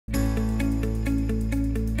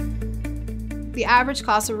The average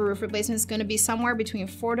cost of a roof replacement is gonna be somewhere between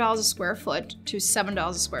 $4 a square foot to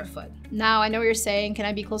 $7 a square foot. Now, I know you're saying, can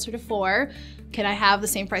I be closer to 4? Can I have the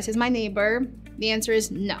same price as my neighbor? The answer is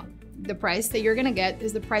no. The price that you're gonna get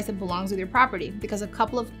is the price that belongs with your property, because a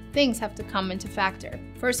couple of things have to come into factor.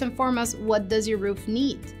 First and foremost, what does your roof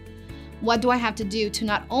need? What do I have to do to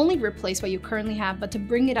not only replace what you currently have, but to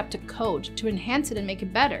bring it up to code, to enhance it and make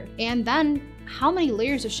it better? And then, how many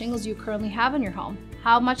layers of shingles do you currently have in your home?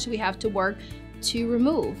 How much do we have to work to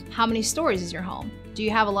remove? How many stories is your home? Do you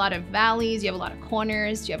have a lot of valleys? Do you have a lot of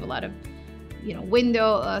corners? Do you have a lot of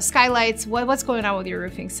window, skylights? What's going on with your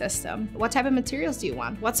roofing system? What type of materials do you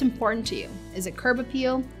want? What's important to you? Is it curb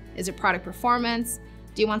appeal? Is it product performance?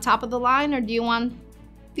 Do you want top of the line, or do you want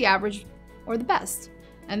the average or the best?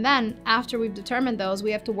 And then after we've determined those,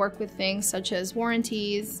 we have to work with things such as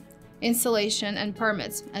warranties, installation, and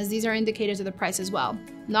permits, as these are indicators of the price as well.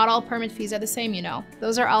 Not all permit fees are the same, you know.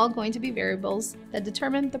 Those are all going to be variables that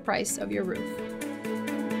determine the price of your roof.